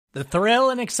The thrill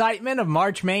and excitement of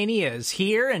March Mania is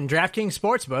here, and DraftKings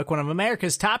Sportsbook, one of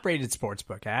America's top-rated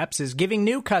sportsbook apps, is giving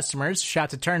new customers a shot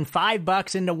to turn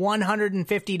 $5 into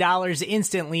 $150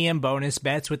 instantly in bonus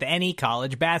bets with any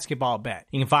college basketball bet.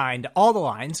 You can find all the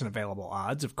lines and available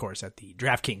odds, of course, at the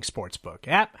DraftKings Sportsbook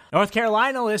app. North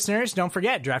Carolina listeners, don't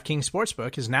forget, DraftKings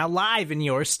Sportsbook is now live in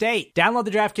your state. Download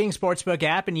the DraftKings Sportsbook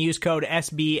app and use code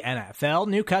SBNFL.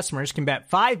 New customers can bet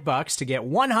 $5 to get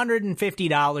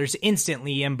 $150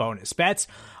 instantly in bonus bets,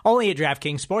 only at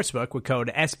DraftKings Sportsbook with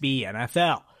code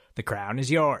SBNFL. The crown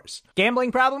is yours.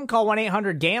 Gambling problem? Call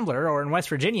 1-800-GAMBLER, or in West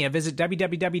Virginia, visit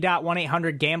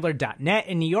www.1800gambler.net.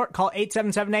 In New York, call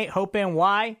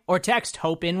 8778-HOPE-NY or text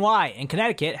HOPE-NY. In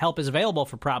Connecticut, help is available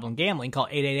for problem gambling. Call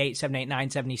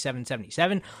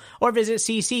 888-789-7777 or visit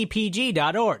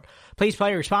ccpg.org. Please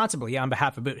play responsibly on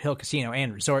behalf of Boot Hill Casino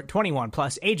and Resort. 21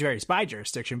 plus, age varies by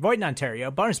jurisdiction. Void in Ontario.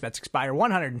 Bonus bets expire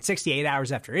 168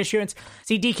 hours after issuance.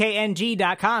 See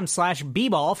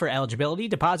dkng.com/bball for eligibility,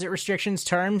 deposit restrictions,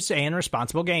 terms, and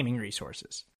responsible gaming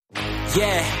resources.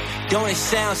 Yeah, don't it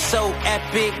sound so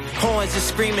epic? Horns are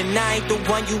screaming, I ain't the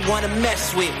one you wanna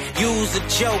mess with. Use a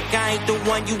joke, I ain't the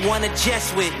one you wanna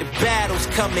jest with. The battle's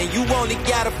coming, you only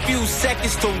got a few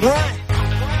seconds to run.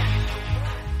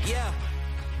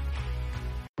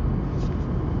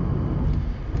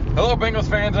 Hello, Bengals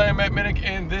fans. I am Matt Minnick,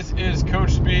 and this is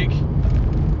Coach Speak.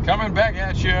 Coming back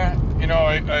at you. You know,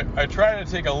 I tried to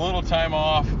take a little time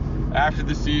off after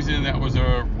the season. That was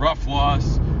a rough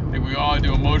loss. I think we all had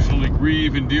to emotionally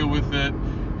grieve and deal with it.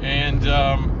 And,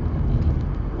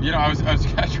 you know, I was kind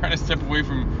of trying to step away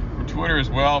from Twitter as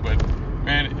well. But,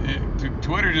 man,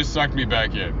 Twitter just sucked me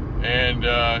back in. And,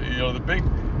 you know,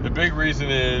 the big reason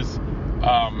is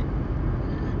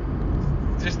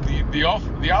just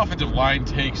the offensive line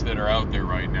takes that are out there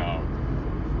right now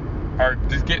are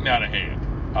just getting out of hand.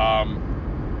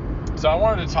 So I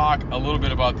wanted to talk a little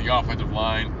bit about the offensive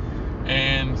line,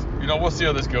 and you know, we'll see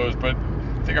how this goes, but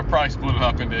I think I'll probably split it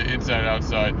up into inside and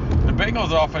outside. The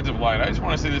Bengals offensive line, I just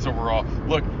want to say this overall.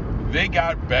 Look, they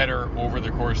got better over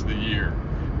the course of the year.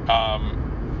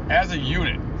 As a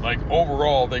unit, like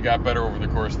overall, they got better over the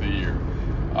course of the year.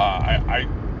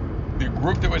 The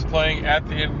group that was playing at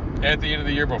the end of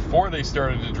the year before they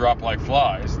started to drop like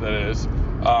flies, that is,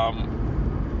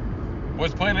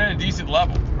 was playing at a decent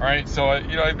level, right? So,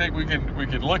 you know, I think we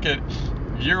could look at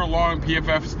year-long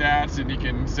PFF stats and you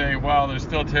can say, well, they're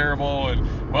still terrible,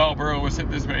 and, well, Burrow was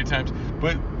hit this many times,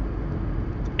 but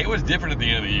it was different at the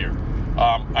end of the year.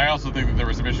 I also think that there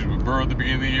were some issues with Burrow at the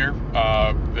beginning of the year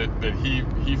that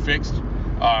he fixed.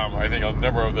 I think a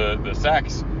number of the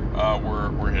sacks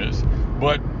were his,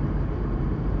 but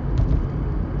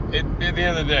at the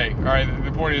end of the day, all right,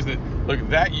 the point is that, look,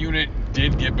 that unit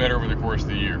did get better over the course of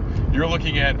the year. You're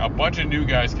looking at a bunch of new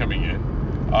guys coming in.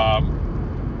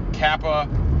 Kappa,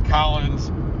 Collins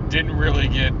didn't really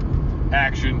get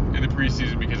action in the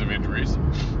preseason because of injuries.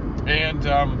 And,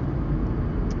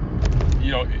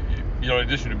 you know, in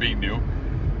addition to being new,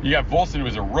 you got Volson, who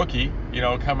was a rookie, you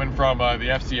know, coming from the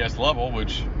FCS level,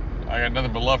 which I got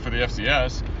nothing but love for the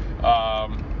FCS.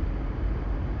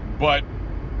 But,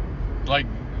 like,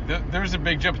 there's a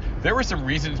big jump. There were some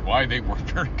reasons why they weren't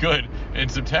very good in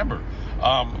September.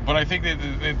 But I think that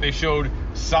they showed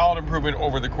solid improvement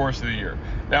over the course of the year.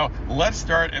 Now, let's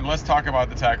start and let's talk about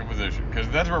the tackle position, because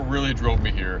that's what really drove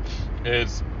me here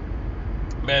is,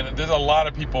 man, there's a lot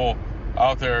of people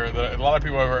out there, a lot of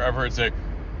people I've heard say,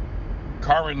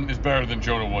 Carman is better than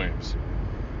Jonah Williams.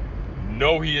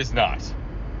 No, he is not.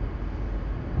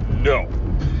 No.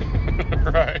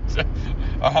 Right?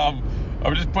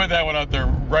 I'm just putting that one out there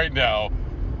right now.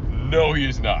 No, he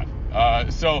is not.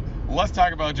 So let's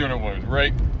talk about Jonah Williams,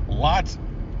 right? Lots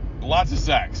of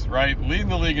sacks, right? Leading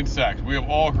the league in sacks. We have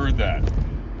all heard that.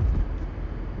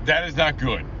 That is not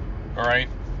good, all right?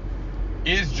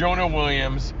 Is Jonah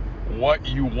Williams what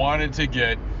you wanted to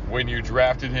get when you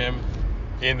drafted him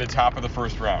in the top of the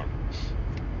first round?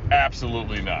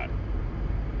 Absolutely not.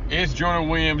 Is Jonah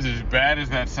Williams as bad as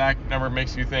that sack number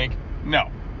makes you think? No,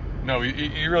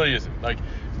 he really isn't. Like,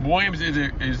 Williams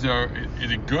is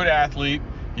a good athlete.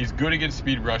 He's good against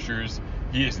speed rushers.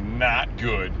 He is not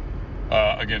good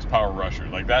against power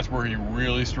rushers. Like, that's where he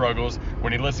really struggles.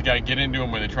 When he lets a guy get into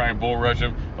him, when they try and bull rush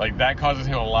him, like, that causes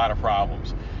him a lot of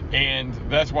problems. And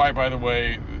that's why, by the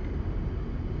way,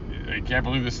 I can't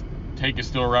believe this take is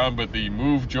still around, but the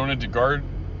move Jonah to guard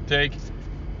take,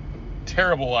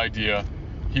 terrible idea.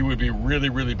 He would be really,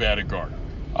 really bad at guard.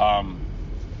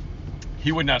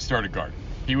 He would not start at guard.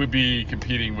 He would be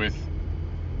competing with,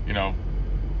 you know,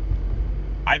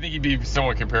 I think he'd be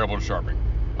somewhat comparable to Sharping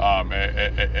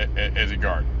as a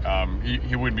guard.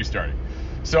 He wouldn't be starting.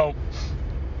 So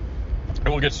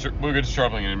we'll get to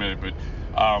Stripling in a minute, but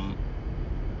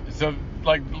so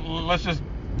like let's just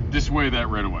dissuade that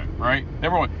right away, right?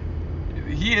 Number one,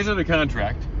 he is under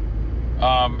contract,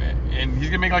 and he's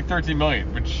gonna make like $13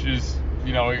 million, which is a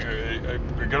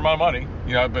good amount of money,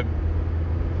 but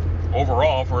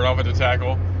overall for an offensive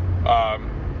tackle,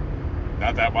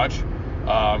 not that much.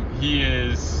 He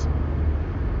is.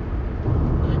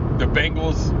 The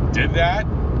Bengals did that.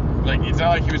 Like, it's not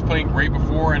like he was playing great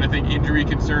before, and I think injury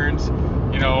concerns,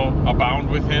 abound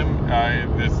with him.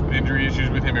 There's injury issues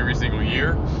with him every single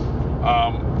year.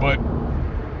 But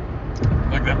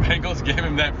like the Bengals gave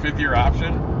him that 5th-year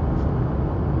option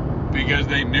because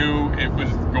they knew it was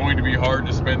going to be hard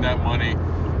to spend that money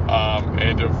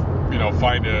and to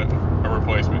find a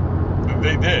replacement.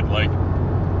 They did. Like,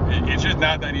 it's just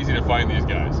not that easy to find these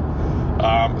guys.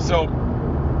 So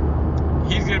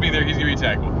he's going to be there. He's going to be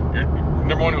tackled.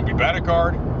 Number one, he'll be batted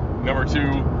card. Number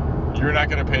two, you're not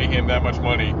going to pay him that much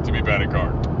money to be batted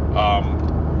card.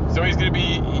 So he's going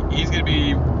to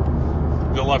be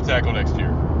the left tackle next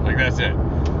year. Like, that's it.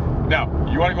 Now,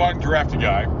 you want to go out and draft a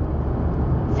guy,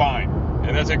 fine.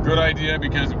 And that's a good idea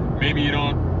because maybe you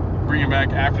don't bring him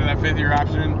back after that 5th-year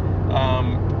option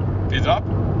is up.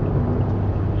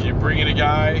 You bring in a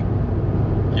guy,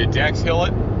 you Dax Hill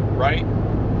it, right?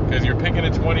 Because you're picking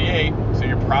at 28, so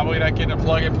you're probably not getting a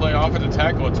plug-and-play offensive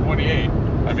tackle at 28.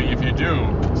 I mean, if you do,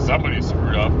 somebody's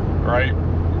screwed up, right?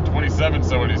 27,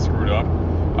 somebody's screwed up.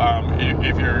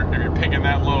 If you're picking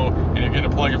that low and you're getting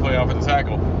a plug-and-play offensive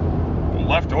tackle,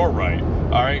 left or right,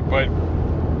 all right? But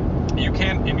you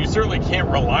can't, and you certainly can't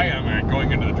rely on that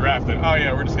going into the draft that, oh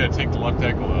yeah, we're just gonna take the left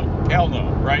tackle though. Hell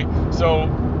no, right? So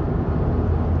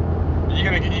you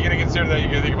gotta consider that. You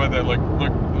gotta think about that. Like,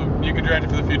 look, you can draft it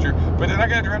for the future, but they're not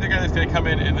gonna draft a guy that's gonna come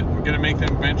in and gonna make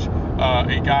them bench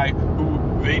a guy who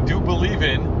they do believe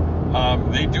in.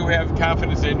 They do have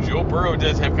confidence in. Joe Burrow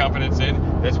does have confidence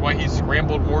in. That's why he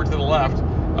scrambled more to the left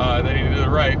than he did to the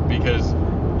right, because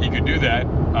he could do that,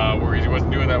 whereas he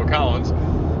wasn't doing that with Collins.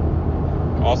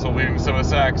 Also leading some of the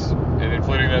sacks and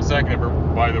inflating that sack number,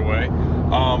 by the way.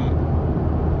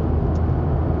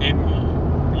 And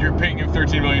you're paying him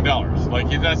 $13 million. Like,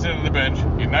 he's not sitting on the bench.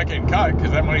 He's not getting cut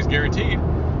because that money's guaranteed.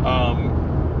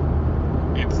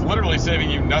 It's literally saving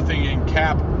you nothing in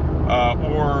cap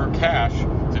or cash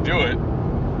to do it.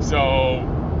 So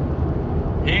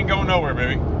he ain't going nowhere,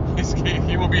 baby.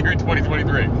 He will be here in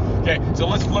 2023. Okay, so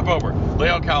let's flip over.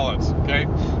 La'el Collins, okay?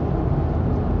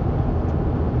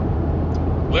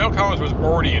 La'el Collins was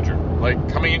already injured. Like,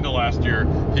 coming into last year,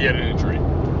 he had an injury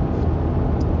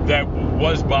that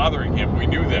was bothering him. We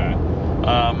knew that.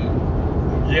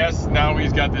 Yes, now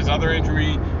he's got this other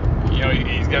injury.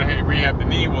 He's got to rehab the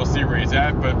knee. We'll see where he's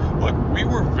at. But look, we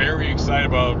were very excited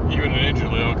about even an injured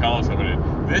La'el Collins coming in.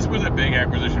 This was a big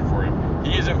acquisition for him.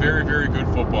 He is a very, very good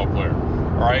football player.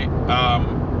 All right.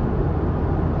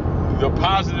 The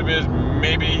positive is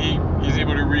maybe he's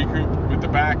able to recoup with the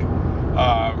back.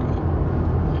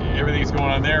 Everything's going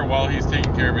on there while he's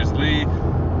taking care of his lead,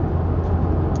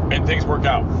 and things work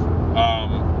out.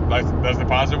 That's the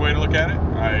positive way to look at it.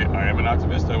 I am an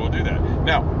optimist. I will do that.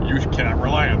 Now, you cannot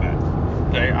rely on that.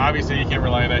 Okay, obviously you can't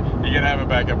rely on that. You gotta have a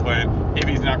backup plan if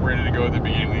he's not ready to go at the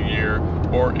beginning of the year,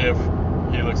 or if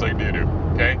he looks like doo-doo.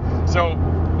 Okay, so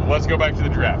let's go back to the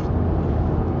draft.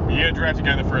 You gotta draft a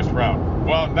guy in the first round.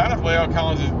 Well, not if La'el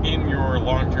Collins is in your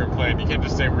long-term plan. You can't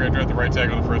just say we're gonna draft the right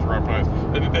tackle in the first round plans.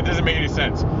 That doesn't make any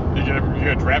sense. You're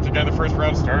gonna draft a guy in the first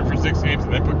round, start him for 6 games,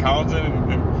 and then put Collins in,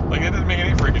 and like, that doesn't make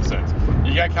any freaking sense.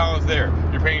 You got Collins there.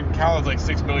 You're paying Collins like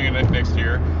 $6 million next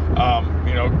year.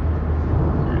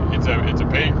 It's a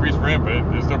pay increase for him, but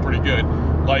it's still pretty good.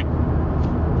 Like,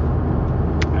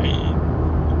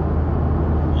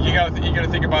 you gotta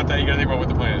think about that. You gotta think about what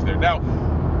the plan is there. Now,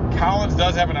 Collins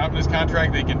does have an out in his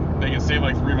contract. They can save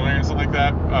like $3 million or something like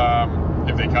that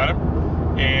if they cut him.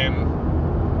 And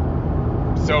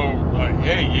so,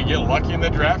 hey, you get lucky in the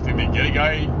draft and you get a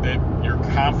guy that you're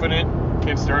confident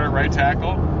can start at right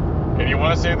tackle, and you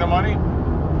want to save the money,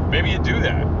 maybe you do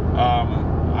that.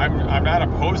 I'm not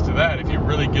opposed to that if you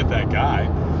really get that guy.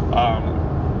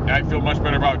 I feel much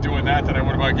better about doing that than I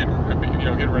would about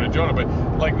getting rid of Jonah. But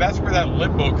like, that's where that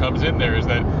limbo comes in there, is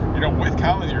that with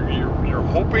Collins you're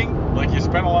hoping, like, you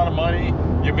spent a lot of money,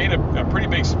 you made a pretty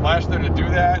big splash there to do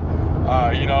that,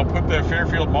 put the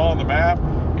Fairfield Mall on the map,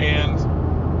 and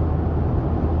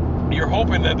you're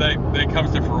hoping that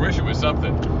comes to fruition with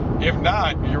something. If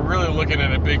not, you're really looking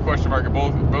at a big question mark at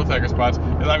both tackle spots.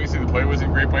 And obviously the play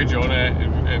wasn't great by Jonah,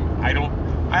 and I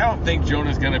don't think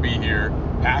Jonah's going to be here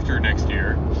after next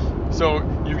year. So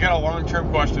you've got a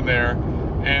long-term question there.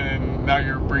 and now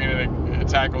you're bringing in a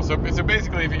tackle. So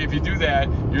basically, if you do that,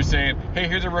 you're saying, hey,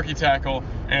 here's a rookie tackle,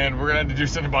 and we're going to have to do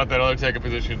something about that other tackle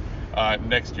position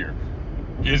next year.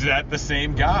 Is that the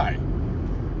same guy?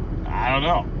 I don't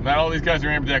know. Not all these guys are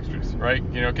ambidextrous, right?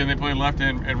 Can they play left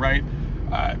and right?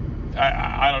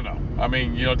 I don't know. I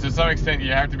mean, to some extent,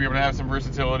 you have to be able to have some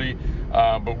versatility,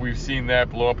 but we've seen that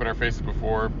blow up in our faces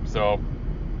before. So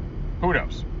who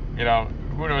knows?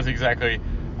 Who knows exactly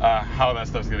how that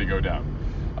stuff's going to go down.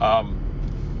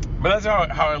 But that's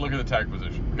how I look at the tackle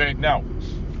position. Okay, now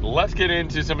let's get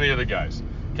into some of the other guys.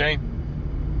 Okay,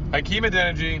 Hakeem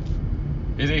Adeniji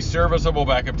is a serviceable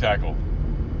backup tackle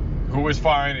who was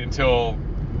fine until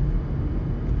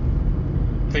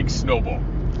things snowball,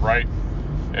 right?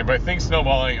 And by things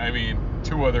snowballing, I mean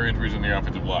 2 other injuries on the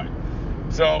offensive line.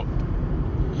 So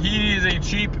he is a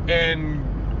cheap and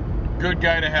good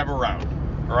guy to have around,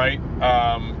 right?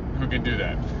 Who can do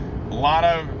that. A lot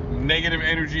of negative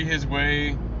energy his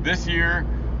way this year,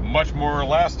 much more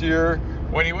last year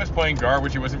when he was playing guard,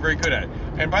 which he wasn't very good at.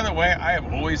 And by the way, I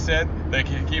have always said that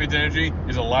Hakeem Adeniji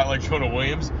is a lot like Jonah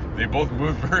Williams. They both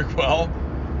move very well,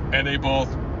 and they both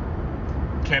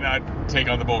cannot take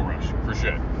on the bull rush for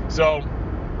shit. So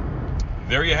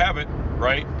there you have it,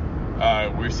 right?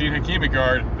 We've seen Hakeem at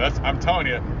guard. I'm telling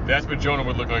you, that's what Jonah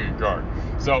would look like at guard.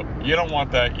 So you don't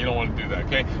want that. You don't want to do that,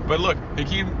 okay? But look,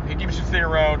 Hakeem should stay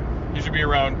around. He should be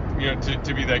around,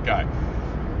 to be that guy.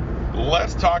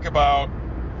 Let's talk about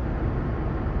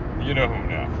who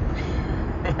now.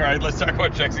 All right, let's talk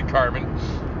about Jackson Carman.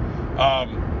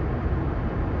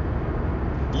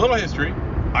 Little history.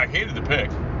 I hated the pick.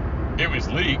 It was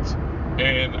leaked,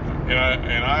 and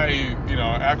I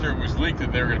after it was leaked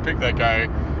that they were going to pick that guy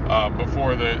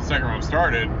before the second round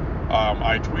started,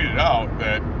 I tweeted out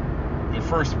that the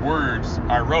first words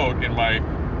I wrote in my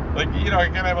I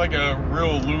kind of have like a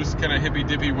real loose kind of hippy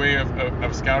dippy way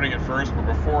of scouting at first, but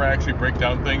before I actually break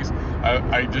down things,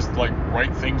 I just like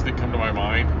write things that come to my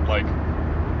mind, like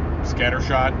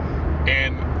scattershot.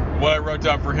 And what I wrote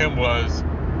down for him was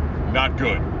not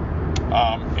good.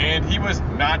 And he was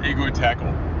not a good tackle.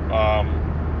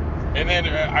 And then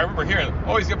I remember hearing,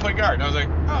 he's going to play guard. And I was like,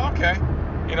 oh, okay.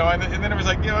 And then it was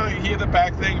like, he had the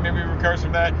back thing, maybe he recovers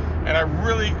from that. And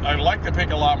I liked the pick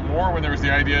a lot more when there was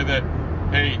the idea that,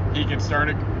 hey, he can start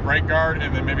at right guard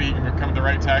and then maybe he can become the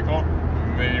right tackle.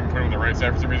 And they didn't put him on the right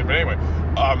side for some reason. But anyway,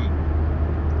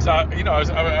 so,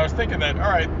 I was thinking that, all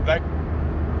right,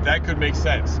 that could make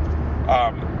sense.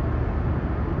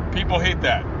 People hate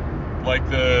that. Like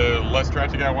let's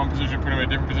draft a guy at one position, put him in a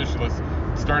different position, let's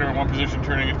start him in one position,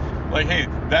 turning it. Like, hey,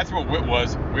 that's what Witt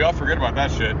was. We all forget about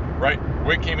that shit, right?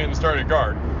 Witt came in and started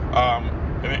guard.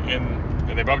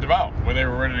 And they bumped him out when they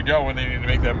were ready to go, when they needed to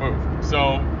make that move.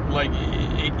 So, like,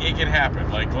 it can happen.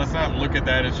 Like, let's not look at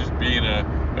that as just being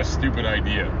a stupid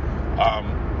idea.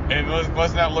 And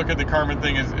let's not look at the Carman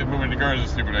thing as moving to guard as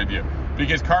a stupid idea.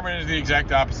 Because Carman is the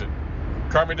exact opposite.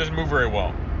 Carman doesn't move very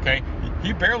well, okay?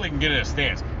 He barely can get in a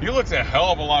stance. He looks a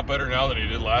hell of a lot better now than he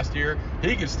did last year.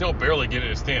 He can still barely get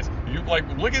in a stance.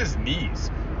 Look at his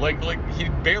knees. Like he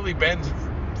barely bends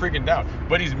freaking down.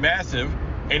 But he's massive,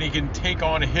 and he can take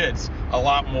on hits a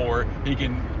lot more. He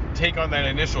can take on that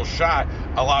initial shot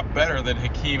a lot better than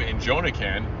Hakeem and Jonah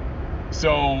can.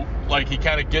 So, like, he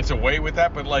kind of gets away with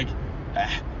that, but, like,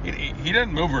 he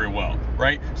doesn't move very well,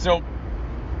 right? So,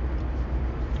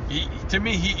 to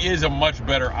me, he is a much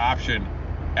better option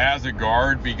as a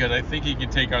guard because I think he can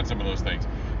take on some of those things.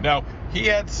 Now, he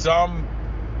had some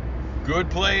good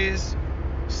plays,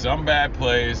 some bad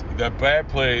plays. The bad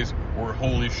plays were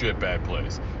holy shit bad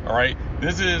plays, all right?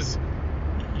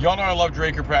 Y'all know I love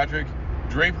Dre Kirkpatrick.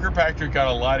 Dre Kirkpatrick got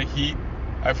a lot of heat.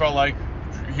 I felt like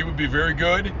he would be very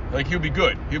good. Like, he would be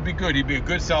good. He'd be good. He'd be a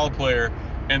good, solid player.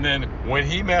 And then when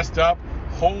he messed up,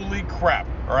 holy crap,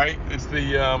 all right? It's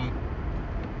the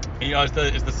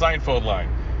it's the Seinfeld line,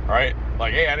 all right?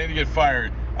 Like, hey, I need to get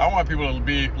fired. I want people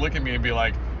to look at me and be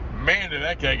like, man, did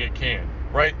that guy get canned,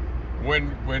 right?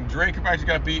 When Dre Kirkpatrick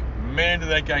got beat, man, did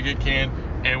that guy get canned.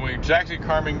 And when Jackson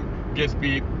Carman gets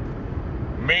beat,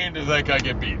 man, does that guy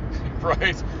get beat,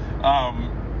 right?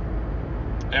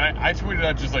 And I tweeted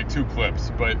out just like 2 clips,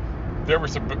 but there were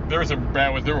some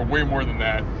bad ones. There were way more than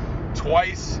that.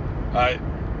 Twice, I'm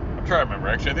trying to remember.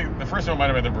 Actually, I think the first one might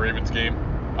have been the Ravens game.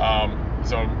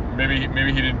 So maybe he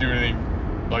didn't do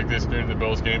anything like this during the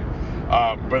Bills game.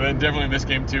 But then definitely in this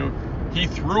game too, he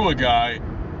threw a guy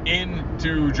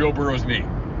into Joe Burrow's knee,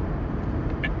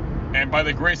 and by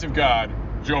the grace of God,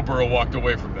 Joe Burrow walked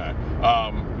away from that.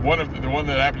 The one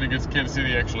that happened against Kansas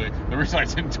City, actually, the reason I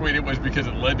didn't tweet it was because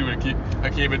it led to a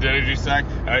Hakeem Adeniji sack.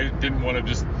 I didn't want to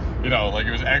just, it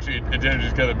was actually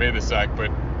Adeniji's guy that made the sack,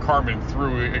 but Carmen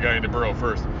threw a guy into Burrow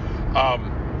first.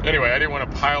 Anyway, I didn't want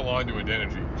to pile on to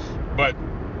Adeniji. But,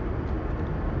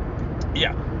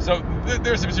 yeah. So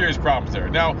there's some serious problems there.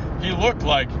 Now, he looked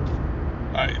like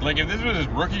if this was his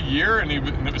rookie year and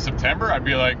it was September, I'd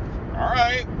be like, all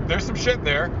right, there's some shit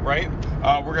there, right?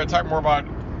 We're going to talk more about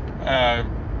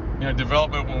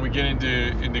development when we get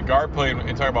into guard play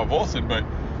and talk about Volson, but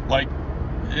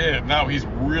now he's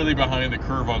really behind the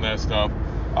curve on that stuff.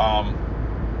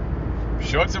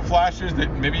 Showed some flashes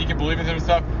that maybe he can believe in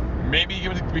himself. Maybe he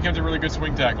becomes a really good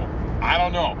swing tackle. I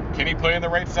don't know. Can he play on the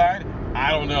right side?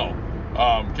 I don't know.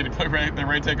 Can he play the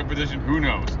right tackle position? Who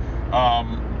knows?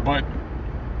 But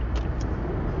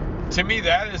to me,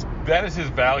 that is his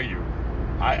value.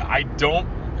 I don't.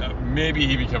 Maybe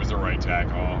he becomes the right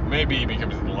tackle. Maybe he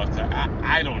becomes the left tackle.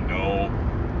 I don't know.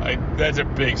 That's a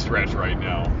big stretch right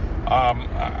now.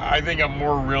 I think a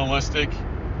more realistic,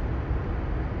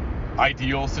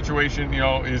 ideal situation,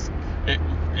 is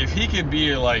if he can be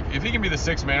the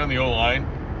sixth man on the O-line,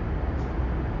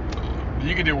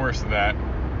 you can do worse than that.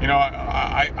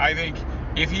 I think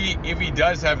if he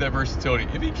does have that versatility,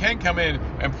 if he can come in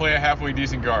and play a halfway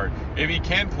decent guard, if he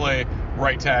can play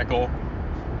right tackle,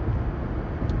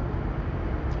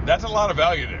 that's a lot of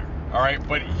value there. All right,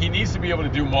 but he needs to be able to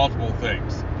do multiple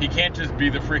things. He can't just be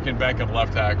the freaking backup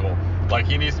left tackle.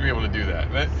 He needs to be able to do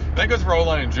that. That goes for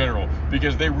O-line in general,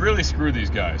 because they really screw these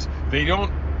guys. They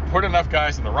don't put enough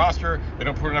guys in the roster. They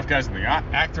don't put enough guys in the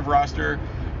active roster.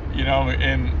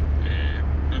 And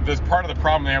that's part of the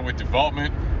problem they have with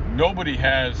development. Nobody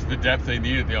has the depth they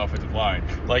need at the offensive line.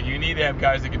 You need to have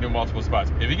guys that can do multiple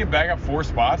spots. If he can back up 4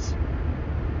 spots,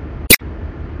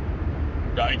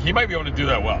 he might be able to do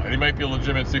that well, and he might be a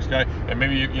legitimate 6 guy, and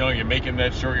maybe you're making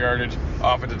that short yardage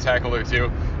offensive tackle there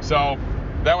too. So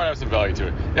that one has some value to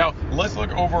it. Now let's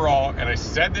look overall, and I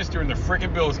said this during the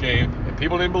freaking Bills game, and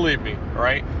people didn't believe me, all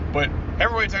right? But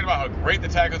everybody talking about how great the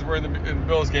tackles were in the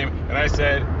Bills game, and I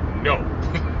said no,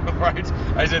 right?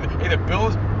 I said, hey, the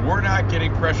Bills were not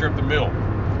getting pressure up the middle,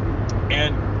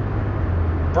 and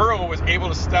Burrow was able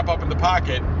to step up in the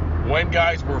pocket when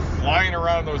guys were flying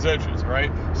around those edges,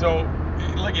 right? So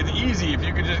it's easy if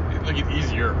you could just it's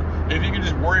easier if you can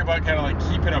just worry about kind of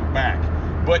keeping them back,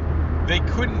 but they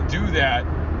couldn't do that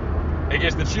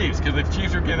against the Chiefs because the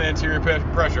Chiefs were getting the interior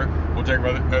pressure. We'll talk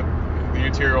about the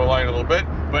interior line a little bit,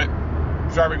 but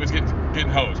Sharping was getting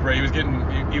hosed, right? He was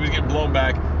getting blown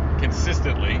back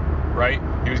consistently, right?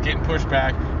 He was getting pushed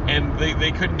back, and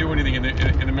they couldn't do anything in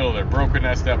the middle there. Burrow could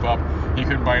not step up. He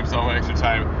couldn't buy himself extra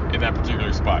time in that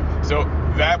particular spot. So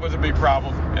that was a big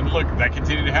problem. And look, that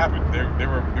continued to happen. They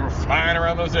were flying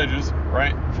around those edges,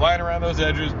 right? Flying around those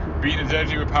edges, beating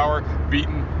Adeniji with power,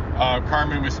 beating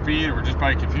Carmen with speed, or just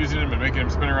by confusing him and making him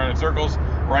spin around in circles,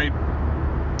 right?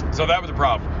 So that was a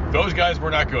problem. Those guys were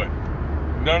not good.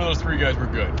 None of those 3 guys were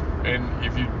good. And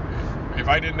if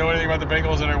I didn't know anything about the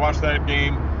Bengals and I watched that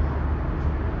game,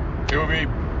 it would be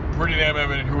pretty damn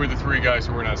evident who were the 3 guys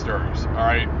who were not starters. All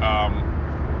right,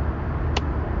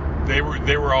 they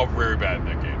were all very bad in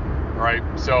that game. All right,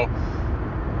 so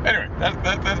anyway,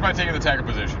 that's my take on the tackle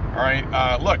position. All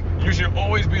right, look, you should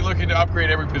always be looking to upgrade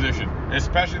every position,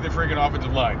 especially the freaking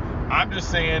offensive line. I'm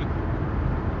just saying,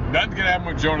 nothing's gonna happen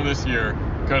with Jonah this year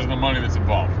because of the money that's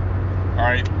involved. All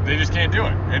right, they just can't do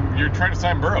it, and you're trying to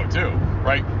sign Burrow too,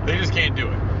 right? They just can't do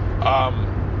it.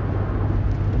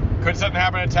 Could something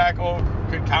happen at tackle?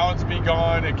 Could Collins be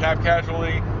gone and cap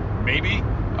casualty? Maybe.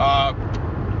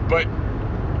 But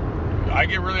I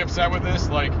get really upset with this.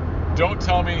 Don't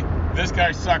tell me this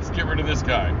guy sucks, get rid of this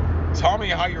guy. Tell me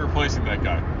how you're replacing that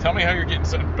guy. Tell me how you're getting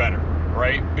something better,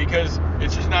 right? Because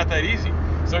it's just not that easy.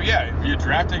 So yeah, if you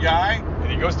draft a guy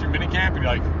and he goes through minicamp and you're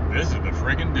like, this is the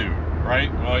friggin' dude,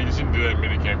 right? Well, you shouldn't do that in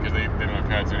minicamp because they don't have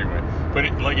pads anyway. But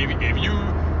if you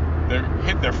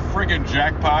hit the friggin'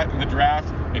 jackpot in the draft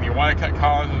and you want to cut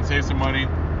Collins and save some money,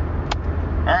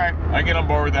 all right, I get on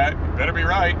board with that. You better be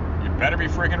right. You better be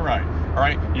freaking right. All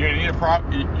right, you're gonna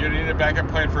need a backup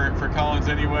plan for Collins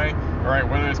anyway. All right,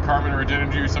 whether it's Carmen or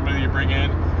Adeniji or somebody you bring in.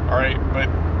 All right, but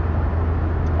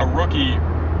a rookie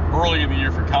early in the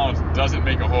year for Collins doesn't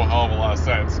make a whole hell of a lot of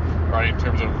sense, right? In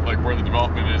terms of where the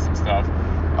development is and stuff,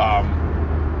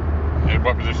 and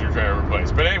what position you're trying to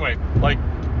replace. But anyway,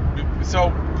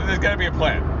 so there's got to be a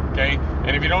plan, okay?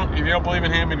 And if you don't believe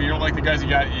in him and you don't like the guys you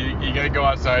got, you got to go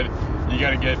outside. You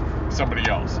got to get somebody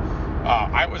else.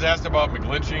 I was asked about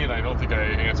McGlinchey, and I don't think I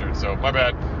answered, so my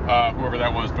bad, whoever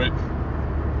that was. But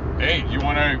hey, you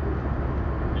want to,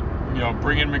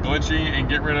 bring in McGlinchey and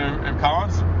get rid of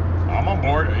Collins? I'm on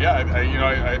board. Yeah,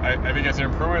 I think that's an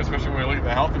improvement, especially when we look at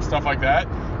the health and stuff like that.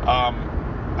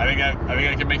 I think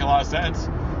that can make a lot of sense.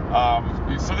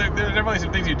 So there are definitely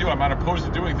some things you do. I'm not opposed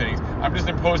to doing things. I'm just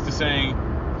opposed to saying,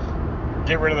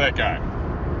 get rid of that guy.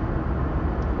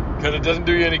 Because it doesn't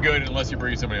do you any good unless you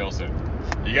bring somebody else in.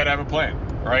 You got to have a plan,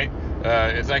 right?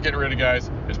 It's not getting rid of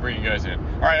guys, it's bringing guys in.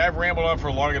 All right, I've rambled on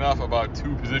for long enough about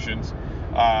two positions.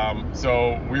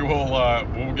 So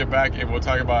we'll get back and we'll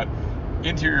talk about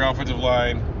interior offensive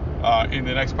line in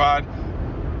the next pod.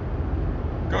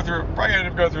 Probably end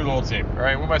up going through the whole team. All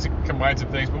right, we might combine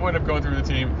some things, but we'll end up going through the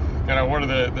team. Kind of what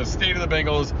are the state of the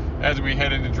Bengals as we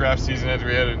head into draft season, as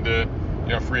we head into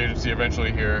free agency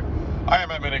eventually here. I am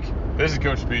Matt Minnick. This is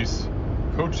Coach Peace.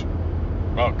 Coach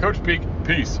Peak.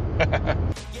 Peace. Yeah,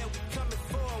 we coming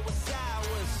for what's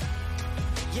ours.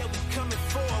 Yeah, we coming